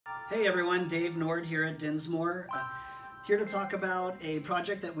Hey everyone, Dave Nord here at Dinsmore. Here to talk about a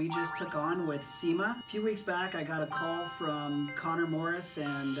project that we just took on with SEMA. A few weeks back I got a call from Connor Morris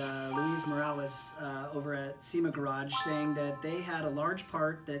and Louise Morales over at SEMA Garage saying that they had a large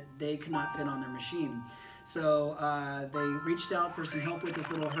part that they could not fit on their machine. So they reached out for some help with this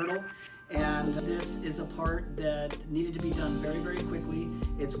little hurdle, and this is a part that needed to be done very, very quickly.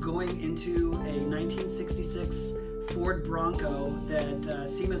 It's going into a 1966 Ford Bronco that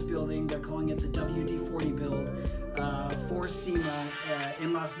SEMA's building. They're calling it the WD-40 build for SEMA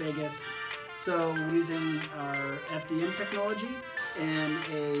in Las Vegas. So using our FDM technology and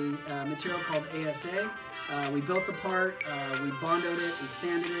a material called ASA, we built the part, we bondoed it, we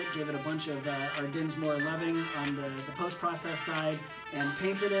sanded it, gave it a bunch of our Dinsmore loving on the post-process side, and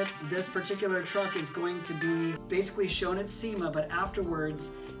painted it. This particular truck is going to be basically shown at SEMA, but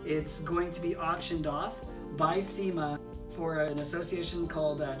afterwards it's going to be auctioned off by SEMA for an association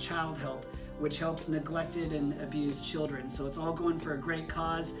called ChildHelp, which helps neglected and abused children. So it's all going for a great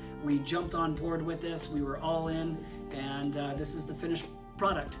cause. We jumped on board with this, we were all in, and this is the finished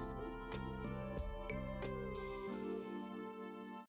product.